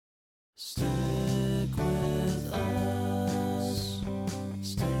Stick with us.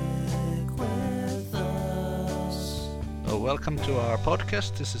 Stick with us. Welcome to our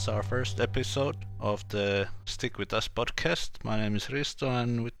podcast. This is our first episode of the Stick With Us podcast. My name is Risto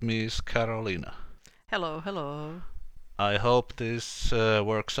and with me is Carolina. Hello. I hope this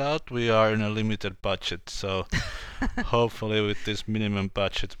works out. We are in a limited budget, so hopefully with this minimum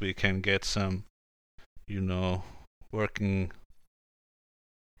budget we can get some, working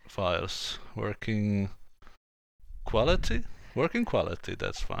files, working quality. Working quality,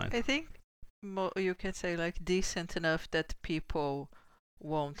 that's fine. I think you can say like decent enough that people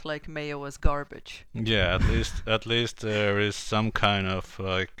won't like mail as garbage. Yeah, at least there is some kind of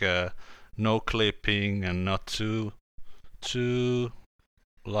like no clipping and not too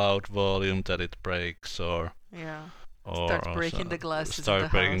loud volume that it breaks or Yeah. or Start breaking also the glasses in start the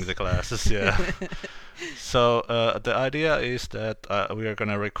breaking house. the glasses. Yeah. So the idea is that we are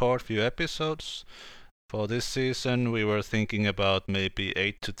gonna record few episodes for this season. We were thinking about maybe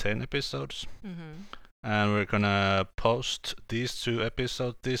 8 to 10 episodes. Mm-hmm. And we're gonna post these two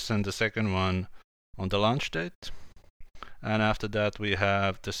episodes, this and the second one, on the launch date. And after that, we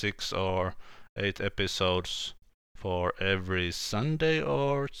have the 6 or 8 episodes for every Sunday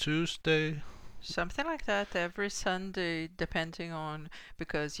or Tuesday. Something like that every Sunday, depending on,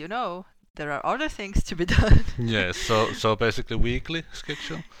 because there are other things to be done. Yes, so basically weekly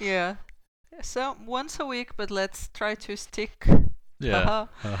schedule. Yeah. So once a week, but let's try to stick. Yeah,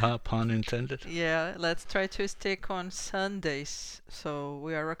 Haha. pun intended. Yeah, let's try to stick on Sundays. So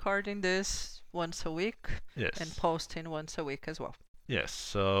we are recording this once a week and Yes, posting once a week as well. yes.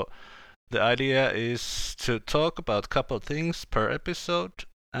 So the idea is to talk about couple things per episode,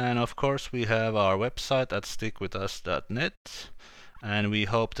 and of course we have our website at stickwithus.net, and we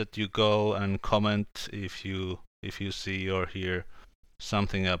hope that you go and comment if you see or hear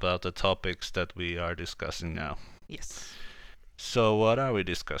something about the topics that we are discussing now. Yes. So what are we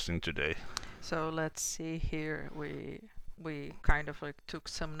discussing today? So let's see here. We kind of like took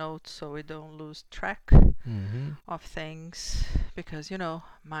some notes so we don't lose track Mm-hmm. of things because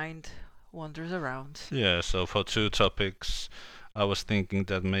mind wanders around. Yeah, so for two topics, I was thinking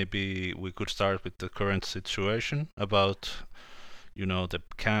that maybe we could start with the current situation about, the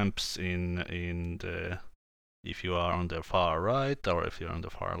camps in the, if you are on the far right or if you're on the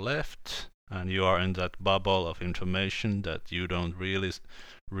far left, and you are in that bubble of information that you don't really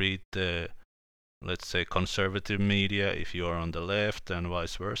read the, let's say, conservative media if you are on the left and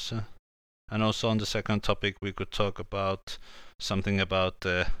vice versa. And also on the second topic, we could talk about something about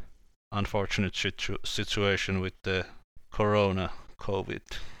the unfortunate situation with the corona, COVID.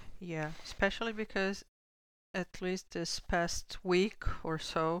 Yeah, especially because at least this past week or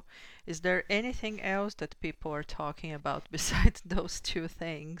so, is there anything else that people are talking about besides those two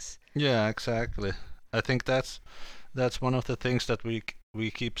things? Yeah, exactly. I think that's one of the things that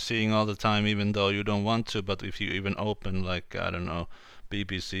we keep seeing all the time, even though you don't want to. But if you even open, like, I don't know,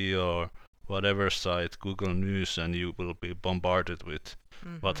 BBC or whatever site, Google News, and you will be bombarded with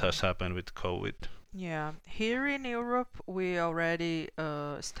what Mm-hmm. has happened with COVID. Yeah, here in Europe, we already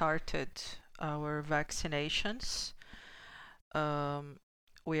started our vaccinations. Um,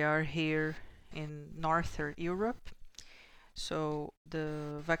 we are here in Northern Europe, so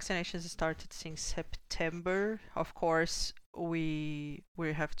the vaccinations started since September. Of course, we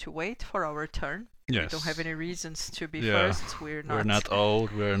have to wait for our turn. We don't have Yes. any reasons to be Yeah. first. We're We're not. not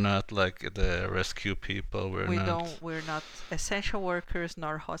old. We're not like the rescue people. We don't. We're not essential workers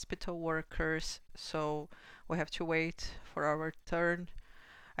nor hospital workers, so we have to wait for our turn.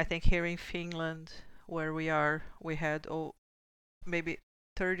 I think here in Finland, where we are, we had maybe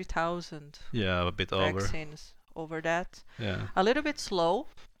 30,000 Yeah, a bit over. vaccines over that. Yeah. A little bit slow.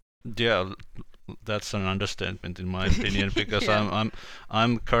 Yeah, that's an understatement in my opinion because Yeah.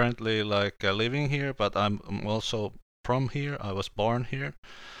 I'm currently like living here, but I'm also from here. I was born here,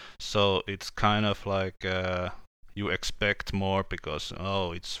 so it's kind of like you expect more because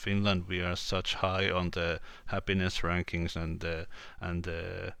it's Finland. We are such high on the happiness rankings and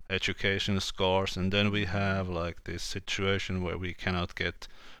the education scores, and then we have like this situation where we cannot get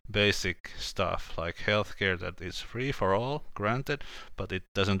basic stuff like healthcare that is free for all, granted, but it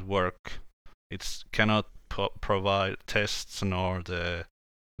doesn't work. It cannot provide tests nor the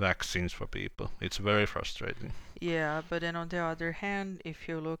vaccines for people. It's very frustrating. Yeah, but then on the other hand, if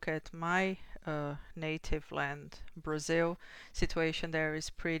you look at my native land, Brazil, situation there is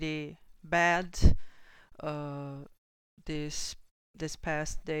pretty bad. Uh, this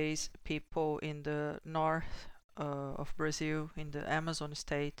past days, people in the north of Brazil, in the Amazon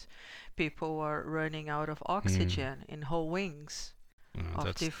state, people are running out of Mm. oxygen in whole wings. of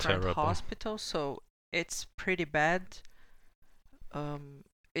That's different terrible. hospitals, so it's pretty bad. Um,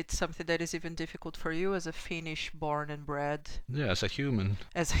 it's something that is even difficult for you as a Finnish born and bred, Yeah, as a human.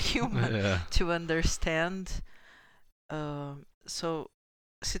 as a human, Yeah. to understand. So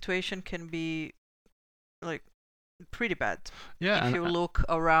situation can be like pretty bad Yeah, if and you look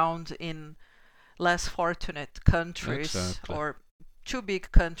around in less fortunate countries exactly. or two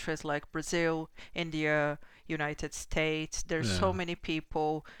big countries like Brazil, India, United States. There's so Yeah. many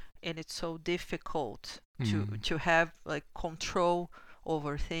people, and it's so difficult Mm. to have like control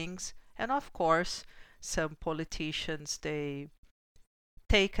over things. And of course, some politicians, they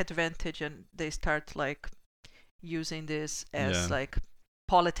take advantage and they start like using this as Yeah. like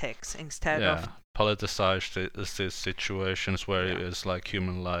politics instead Yeah. of, Politicized these situations where yeah, it's like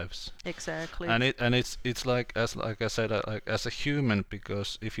human lives. exactly. And it's like I said, like as a human,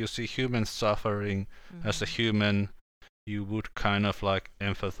 because if you see humans suffering as a Mhm. human, you would kind of like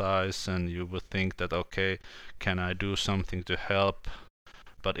empathize, and you would think that, okay, can I do something to help?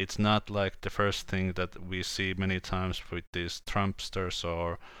 But it's not like the first thing that we see many times with these Trumpsters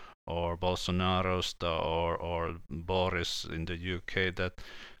or Bolsonaro's or Boris in the UK, that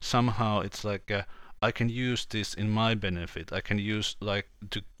somehow it's like I can use this in my benefit. I can use like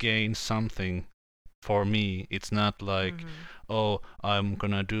to gain something for me. It's not like, Mhm. oh, I'm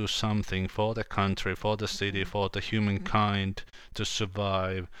gonna do something for the country, for the city, Mhm. for the humankind to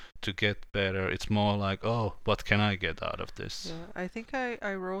survive, to get better. It's more like, oh, what can I get out of this? Yeah, I think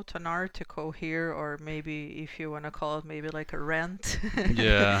I wrote an article here, or maybe if you want to call it, maybe like a rant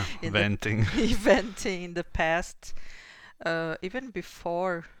Yeah, in the venting. event in the past, even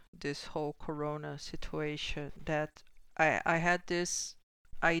before this whole Corona situation, that I had this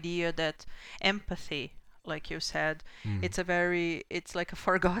idea that empathy, like you said, Mm. it's like a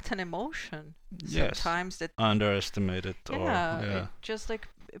forgotten emotion Yes, sometimes that, underestimated or yeah, it yeah, just like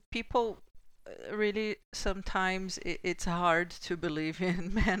people really sometimes it's hard to believe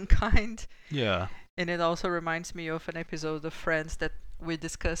in mankind. yeah, And it also reminds me of an episode of Friends that we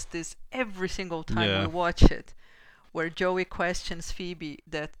discuss this every single time we yeah, watch it, where Joey questions Phoebe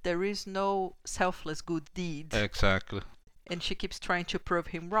that there is no selfless good deed, exactly. and she keeps trying to prove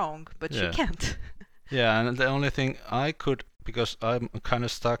him wrong, but she Yeah, can't. yeah, and the only thing I could, because I'm kind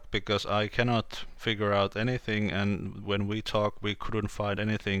of stuck because I cannot figure out anything, and when we talk, we couldn't find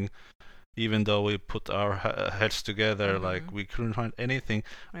anything, even though we put our heads together, like Mhm. we couldn't find anything.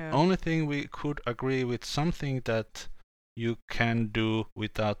 Yeah. Only thing we could agree with something that you can do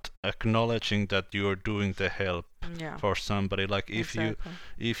without acknowledging that you're doing the help Yeah. for somebody. Like Exactly.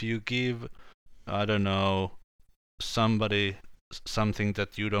 if you give, I don't know, somebody something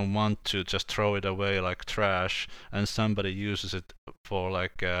that you don't want to, just throw it away like trash, and somebody uses it for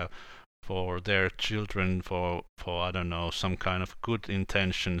like for their children, for I don't know, some kind of good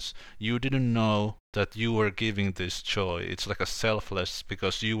intentions. You didn't know that you were giving this joy. It's like a selfless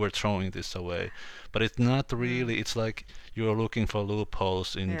because you were throwing this away. But it's not Mm. really. It's like you're looking for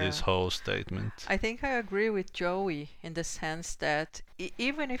loopholes in this Yeah. whole statement. I think I agree with Joey in the sense that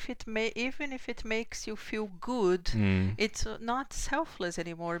even if it makes you feel good, Mm. it's not selfless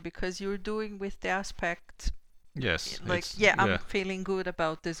anymore because you're doing with the aspect Yes, like, it's yeah, I'm yeah, feeling good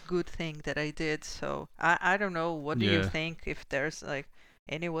about this good thing that I did. So I don't know, what do you yeah, think, if there's like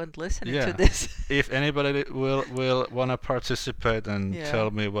anyone listening to yeah. this? If anybody will wanna participate and Yeah. tell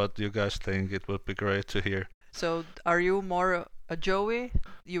me what you guys think, it would be great to hear. So are you more a Joey?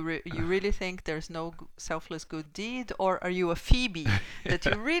 You really think there's no selfless good deed, or are you a Phoebe that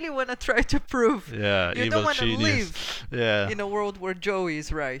you really want to try to prove Yeah, you don't evil want to genius. live Yeah, in a world where Joey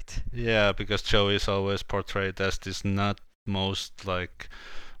is right? yeah, because Joe is always portrayed as this not most like,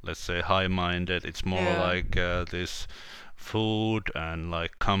 let's say, high-minded. It's more Yeah. like this food and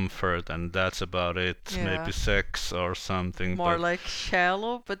like comfort, and that's about it. Maybe Yeah. sex or something, More but like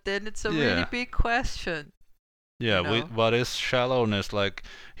shallow, but then it's a really yeah, big question, you yeah. know? What is shallowness? Like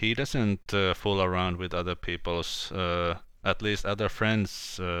he doesn't fool around with other people's, at least other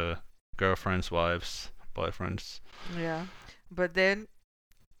friends, girlfriends, wives, boyfriends. Yeah. But then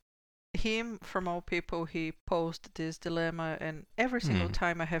him, from all people, he posed this dilemma, and every single Hmm.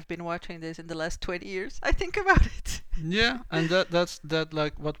 time I have been watching this in the last 20 years, I think about it. Yeah, and that's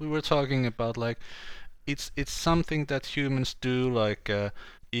like what we were talking about. Like it's something that humans do. Like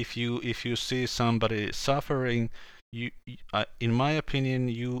if you see somebody suffering, in my opinion,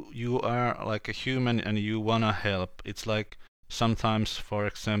 you are like a human and you wanna help. It's like sometimes, for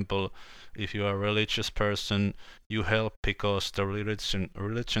example, if you are a religious person, you help because the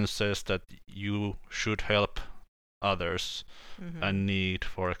religion says that you should help others a Mhm. need,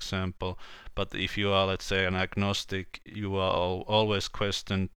 for example. But if you are, let's say, an agnostic, you are always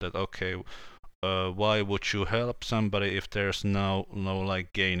questioned that, okay, why would you help somebody if there's no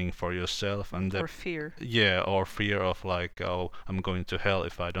like gaining for yourself, and the Or fear. yeah, or fear of like, oh, I'm going to hell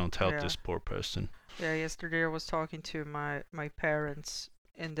if I don't help Yeah. this poor person. Yeah, yesterday I was talking to my parents,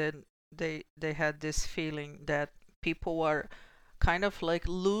 and then they had this feeling that people are kind of like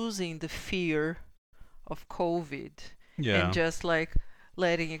losing the fear of COVID and Yeah. just like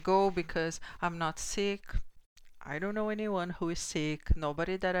letting it go because I'm not sick. I don't know anyone who is sick.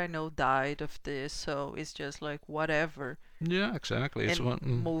 Nobody that I know died of this, so it's just like whatever Yeah, exactly. It's and one.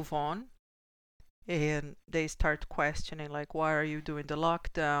 move on. And they start questioning like, why are you doing the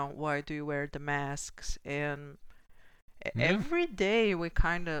lockdown? Why do you wear the masks? And Yeah. every day we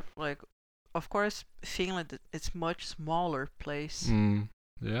kind of like, of course, Finland it's much smaller place. Mm,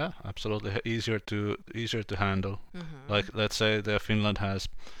 yeah, absolutely. Easier to handle. Mm-hmm. Like, let's say that Finland has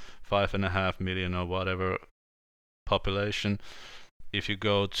 5.5 million or whatever population. If you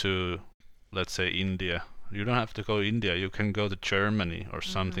go to, let's say, India, you don't have to go India. You can go to Germany or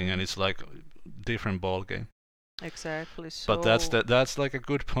something, Mm-hmm. and it's like different ball game. Exactly. But So that's like a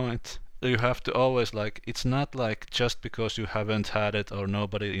good point. You have to always like, it's not like just because you haven't had it or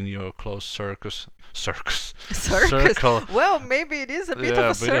nobody in your close circus. circle, Well, maybe it is a bit of yeah,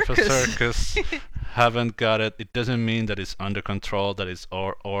 a a bit of a circus. circus, haven't got it. It doesn't mean that it's under control, that it's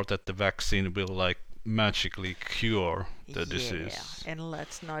or that the vaccine will like magically cure the Yeah, disease. and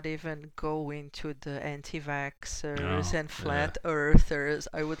let's not even go into the anti-vaxxers No, and yeah, flat earthers.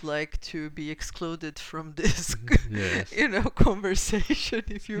 I would like to be excluded from this, yes, conversation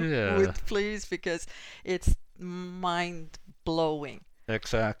if you yeah, would please, because it's mind blowing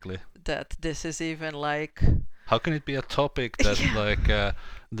exactly. that this is even like, How can it be a topic that yeah. like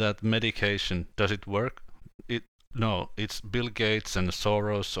that medication does it work? It no, it's Bill Gates and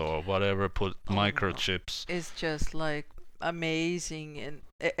Soros or whatever put Oh no, microchips. it's just like amazing, and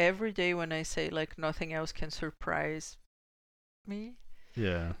every day when I say like nothing else can surprise me,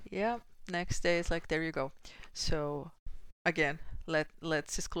 Yeah, yeah, next day it's like there you go. So again,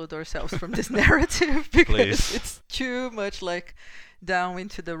 let's exclude ourselves from this narrative because please. it's too much like down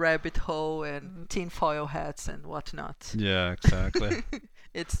into the rabbit hole and tinfoil hats and whatnot. Yeah, exactly.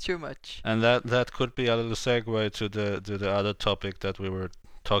 It's too much. And that could be a little segue to the other topic that we were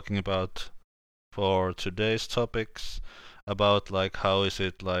talking about for today's topics, about like how is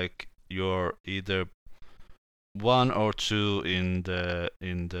it like you're either one or two in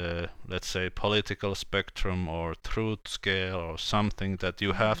the, let's say, political spectrum or truth scale or something, that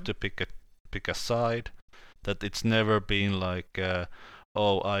you have Hmm. to pick a side, that it's never been like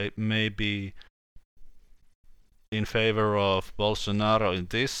oh, I may be in favor of Bolsonaro in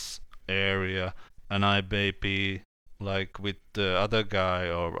this area, and I may be like with the other guy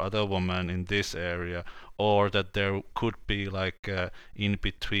or other woman in this area, or that there could be like in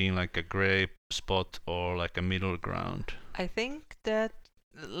between, like a gray spot or like a middle ground. I think that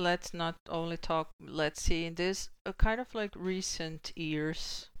let's not only talk, let's see in this kind of like recent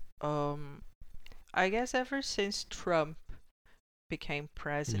years, um, I guess ever since Trump became Yeah,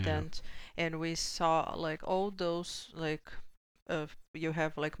 president and we saw like all those like you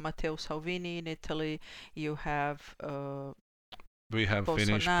have like Matteo Salvini in Italy, you have we have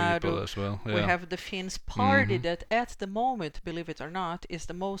Finnish people Bolsonaro, as well. we Yeah. have the Finns party Hmm. that at the moment, believe it or not, is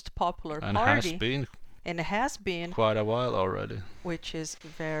the most popular And has party been and has been, quite a while already. which is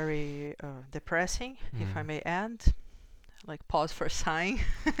very depressing, if I Mm. may add, like pause for sighing.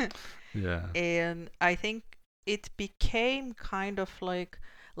 Yeah. And I think it became kind of like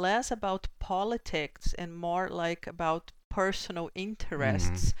less about politics and more like about personal Mm.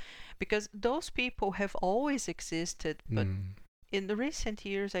 interests because those people have always existed, but Mm. in the recent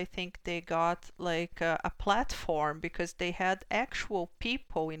years I think they got like a platform because they had actual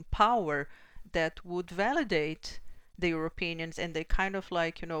people in power that would validate their opinions, and they kind of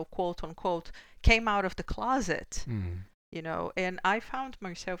like, quote unquote, came out of the closet. Mm. And I found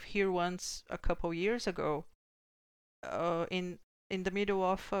myself here once a couple years ago, in the middle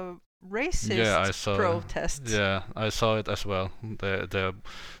of a Yeah, I racist saw. protest. Yeah, I saw it as well.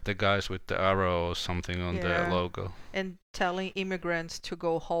 The guys with the arrow or something on the Yeah, logo. and telling immigrants to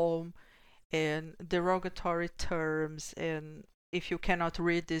go home and derogatory terms, and if you cannot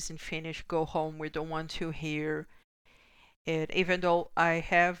read this in Finnish, go home, we don't want you here. And even though I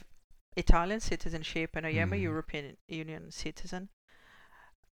have Italian citizenship and I am a Mm. European Union citizen,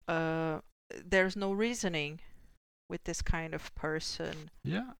 uh, there's no reasoning with this kind of person.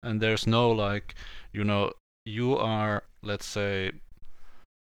 Yeah, and there's no like, you know, you are, let's say,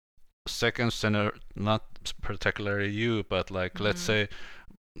 not particularly you, but like let's Mm-hmm. say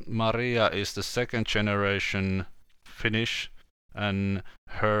Maria is the second generation Finnish, and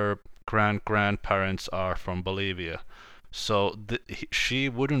her grandparents are from Bolivia. So she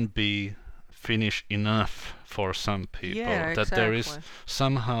wouldn't be Finnish enough for some Yeah, people. That there is exactly.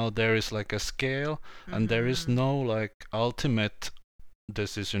 somehow there is like a scale, and there is Mm-hmm. no like ultimate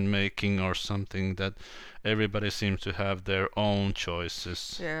decision making or something, that everybody seems to have their own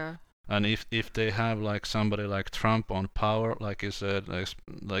choices. Yeah. And if they have like somebody like Trump on power, like you said,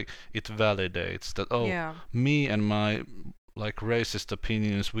 like it validates that, oh, Yeah. me and my like racist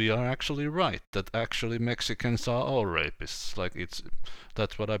opinions, we are actually right. That actually Mexicans are all rapists. Like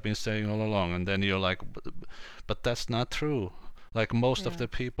that's what I've been saying all along. And then you're like, but that's not true. Like most of Yeah. the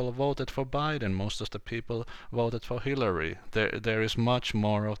people voted for Biden, most of the people voted for Hillary. There is much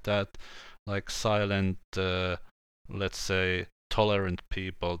more of that, like silent, let's say, tolerant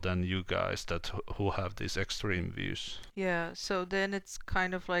people than you guys that who have these extreme views. Yeah, so then it's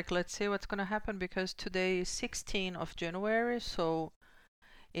kind of like, let's see what's gonna happen, because today is 16th of January, so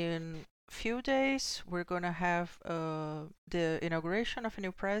in few days we're gonna have the inauguration of a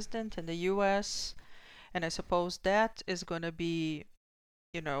new president in the US, and I suppose that is gonna be,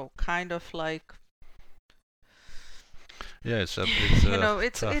 kind of like, Yeah, it's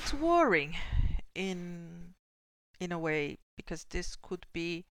tough. it's worrying in a way, because this could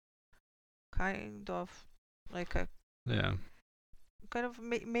be kind of like a Yeah. kind of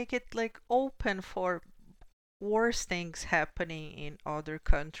make it like open for worse things happening in other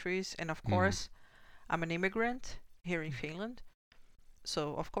countries. And of Mm. course, I'm an immigrant here in Finland,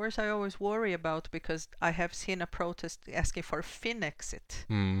 so of course I always worry about, because I have seen a protest asking for Finexit,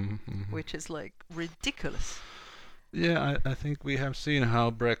 Mm-hmm. which is like ridiculous. Yeah, I think we have seen how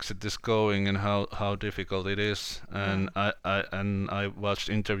Brexit is going and how difficult it is, Yeah. and I watched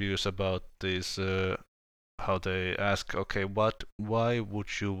interviews about this, how they ask, okay, why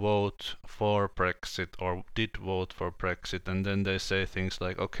would you vote for Brexit or did vote for Brexit, and then they say things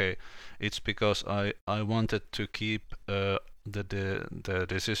like, okay, it's because I wanted to keep the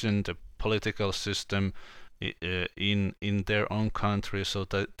decision, the political system in their own country so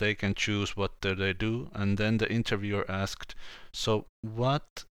that they can choose what they do. And then the interviewer asked, so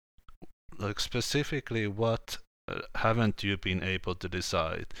what, like specifically, what haven't you been able to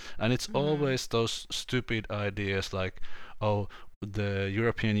decide? And it's Mhm. always those stupid ideas like, oh, the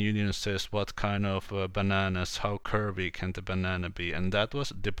European Union says what kind of bananas, how curvy can the banana be, and that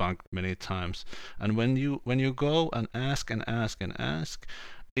was debunked many times. And when you go and ask,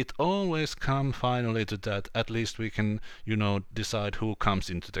 it always come finally to that. At least we can, decide who comes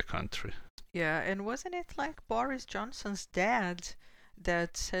into the country. Yeah, and wasn't it like Boris Johnson's dad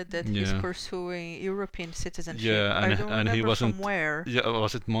that said that he's Yeah, pursuing European citizenship? yeah, I and don't and he remember from wasn't. where. Yeah,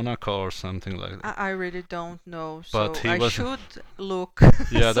 was it Monaco or something like that? I really don't know, But so he I was. should look.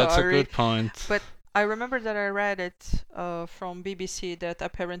 Yeah, that's a Sorry. good point. But I remember that I read it from BBC that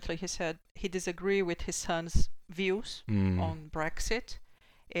apparently he said he disagreed with his son's views Mm. on Brexit,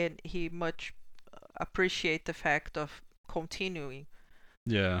 and he much appreciate the fact of continuing.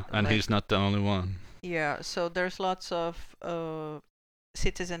 Yeah, and Like, he's not the only one. yeah, so there's lots of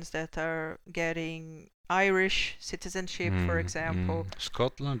citizens that are getting Irish citizenship, for example.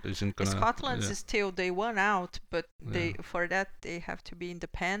 Scotland isn't gonna. Scotland Yeah, is still, they won out, but yeah. they for that they have to be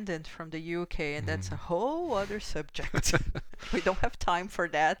independent from the UK, and that's a Mm. whole other subject. We don't have time for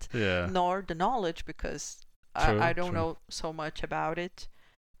that, Yeah, nor the knowledge, because I true, don't true. know so much about it.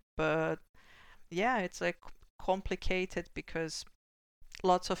 But yeah, it's like complicated, because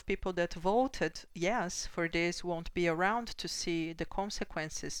lots of people that voted yes for this won't be around to see the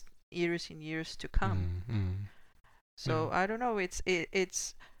consequences years and years to come. Mm. Yeah. So I don't know.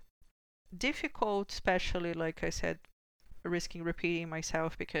 It's difficult, especially like I said, risking repeating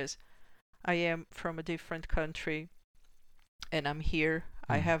myself, because I am from a different country and I'm here.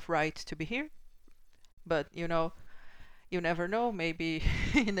 I Mm. have right to be here, but you never know. Maybe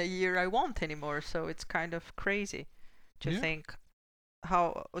in a year I won't anymore. So it's kind of crazy to Yeah. think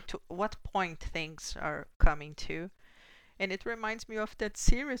how to what point things are coming to. And it reminds me of that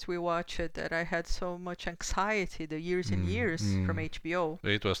series we watched that I had so much anxiety, the Years and Mm. Years from Mm. HBO.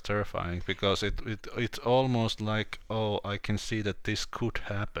 It was terrifying because it's almost like, oh, I can see that this could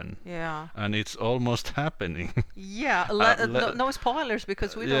happen, Yeah. and it's almost happening. Yeah, no, Le- no spoilers,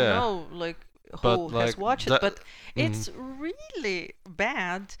 because we don't yeah, know like but who has like watched it, that. but Mm. it's really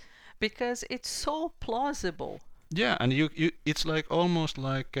bad because it's so plausible. Yeah, and it's like almost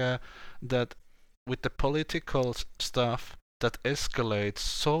like that with the political stuff that escalates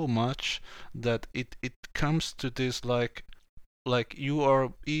so much that it comes to this like like you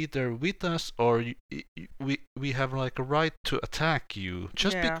are either with us or we have like a right to attack you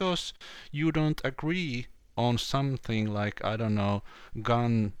just Yeah. because you don't agree on something like, I don't know,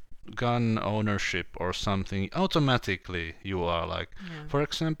 gun gun ownership or something. Automatically you are like, Yeah. for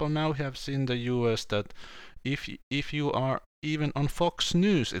example, now we have seen the US that if you are even on Fox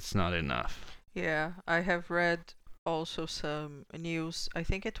News, it's not enough. Yeah, I have read also some news. I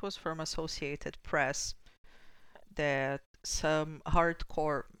think it was from Associated Press that some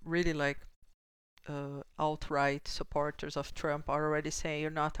hardcore, really like alt-right supporters of Trump are already saying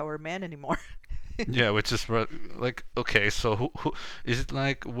you're not our man anymore. Yeah, which is like, okay, so who is it,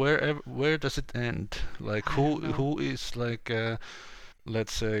 like where does it end? Like I don't know. who is like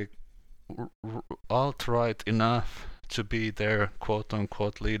let's say alt-right enough to be their quote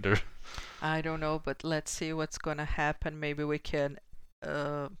unquote leader? I don't know, but let's see what's gonna happen. Maybe we can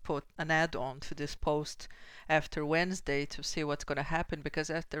put an add-on to this post after Wednesday to see what's gonna happen because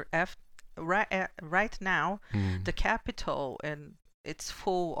right now Mm. the capital and it's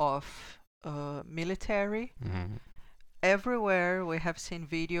full of military. Mm. Everywhere we have seen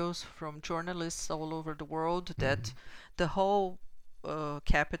videos from journalists all over the world that the whole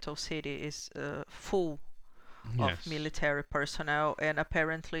capital city is full of Yes. military personnel, and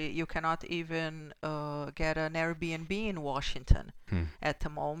apparently you cannot even get an Airbnb in Washington Hmm. at the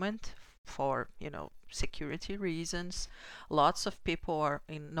moment for security reasons. Lots of people are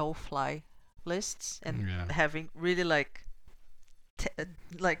in no-fly lists and Yeah. having really like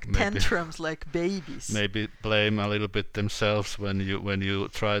Maybe tantrums like babies. maybe blame a little bit themselves when you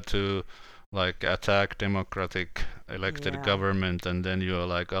try to like attack democratic elected Yeah. government, and then you're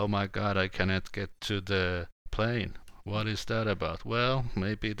like, oh my god, I cannot get to the plane. What is that about? Well,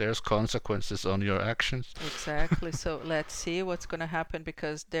 maybe there's consequences on your actions. Exactly. So let's see what's going to happen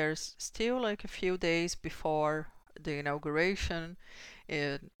because there's still like a few days before the inauguration.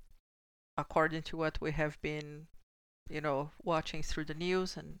 And according to what we have been, watching through the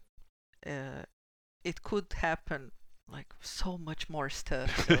news, and it could happen like so much more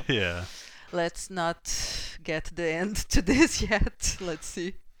stuff. So Yeah. let's not get the end to this yet. Let's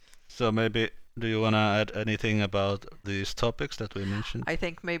see. So maybe, do you wanna add anything about these topics that we mentioned? I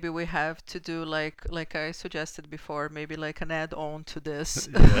think maybe we have to do like I suggested before, maybe like an add-on to this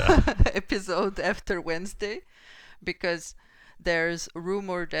Yeah. episode after Wednesday, because there's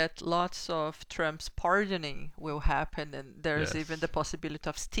rumor that lots of Trump's pardoning will happen, and there's even Yes. the possibility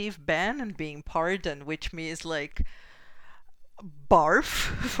of Steve Bannon being pardoned, which means like barf,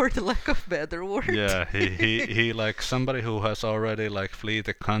 for the lack of better word. Yeah, he like somebody who has already like flee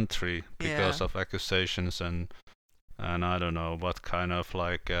the country because Yeah. of accusations and I don't know what kind of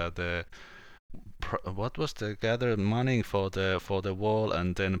like what was the gathered money for the wall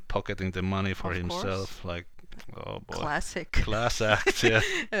and then pocketing the money for Of himself, like, oh boy, Classic. class act. Yeah.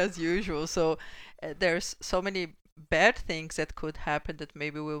 As usual. So there's so many bad things that could happen that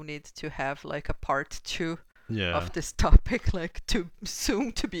maybe we'll need to have like a part 2 Yeah. of this topic, like too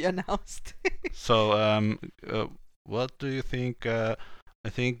soon to be announced. So what do you think? I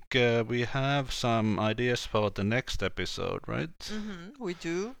think we have some ideas for the next episode, right? We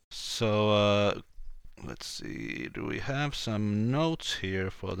do. So let's see. Do we have some notes here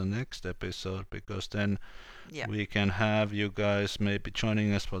for the next episode? Because then Yeah. we can have you guys maybe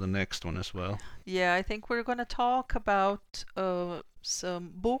joining us for the next one as well. Yeah, I think we're gonna talk about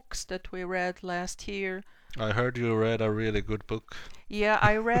some books that we read last year. I heard you read a really good book. Yeah,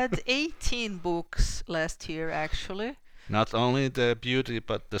 I read 18 books last year actually. Not only the beauty,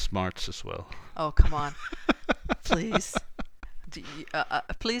 but the smarts as well. Oh, come on. Please.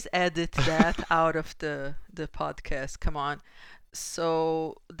 Please edit that out of the podcast. Come on.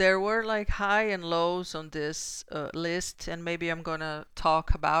 So there were like high and lows on this list, and maybe I'm gonna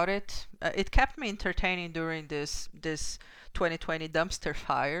talk about it. It kept me entertaining during this 2020 dumpster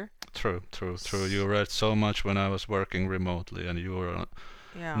fire. True. You read so much when I was working remotely, and you were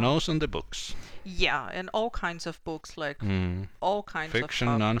Yeah. nose on the books. Yeah, and all kinds of books, like Mm. all kinds Fiction,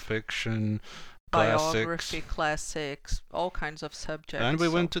 of non-fiction, classics. biography, classics, all kinds of subjects. And we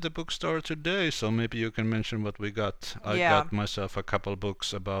so- went to the bookstore today, so maybe you can mention what we got. I Yeah. got myself a couple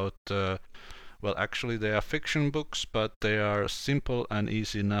books about, well, actually they are fiction books, but they are simple and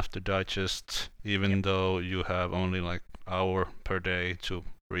easy enough to digest, even though you have only like hour per day to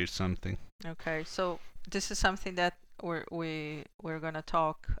read something. Okay, so this is something that we're gonna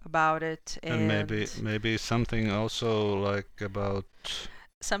talk about it, And maybe something also like about,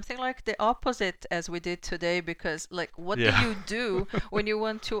 something like the opposite as we did today, because like what Yeah. do you do when you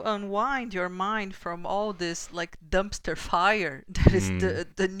want to unwind your mind from all this like dumpster fire that is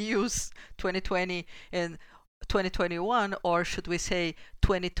the news 2020, and 2021, or should we say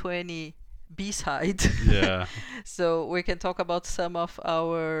 2020 B-side? Yeah. So we can talk about some of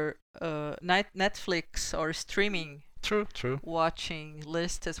our Netflix or streaming True. True. watching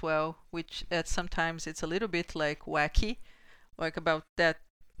list as well, which sometimes it's a little bit like wacky, like about that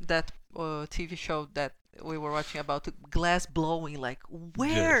TV show that we were watching about the glass blowing. Like,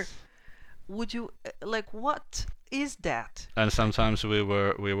 where Yes. would you like? What is that? And sometimes we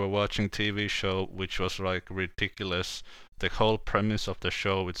were watching TV show which was like ridiculous. The whole premise of the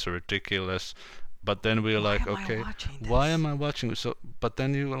show it's ridiculous. But then we were Why like, am I okay, watching why this? am I watching? So, but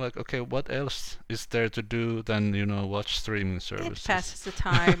then you were like, okay, what else is there to do than watch streaming It services? passes the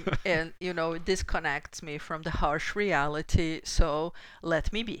time and it disconnects me from the harsh reality. So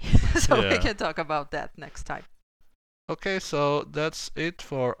let me be. So we Yeah. can talk about that next time. Okay, so that's it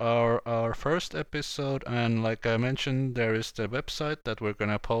for our first episode, and like I mentioned, there is the website that we're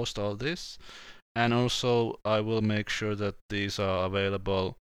gonna post all this, and also I will make sure that these are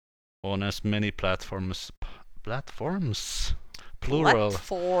available on as many platforms, plural, as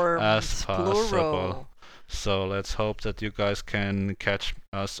Platforms, possible. plural. So let's hope that you guys can catch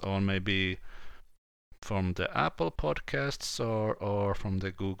us on maybe from the Apple podcasts or from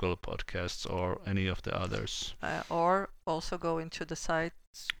the Google podcasts or any of the others. Or also go into the site.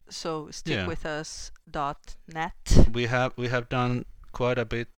 So Yeah. stickwithus.net. We have done quite a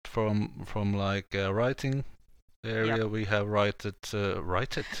bit from like writing area. We have write it.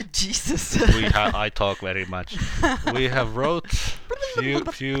 Jesus. I talk very much. We have wrote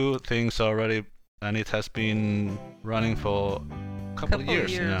few things already, and it has been running for a couple of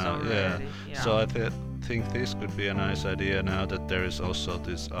years now. already. Yeah. So I think this could be a nice idea now that there is also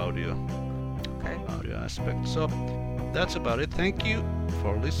this audio Okay. aspect. So that's about it. Thank you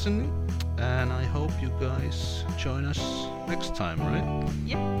for listening, and I hope you guys join us next time, right?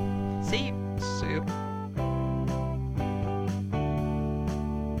 See you. See you.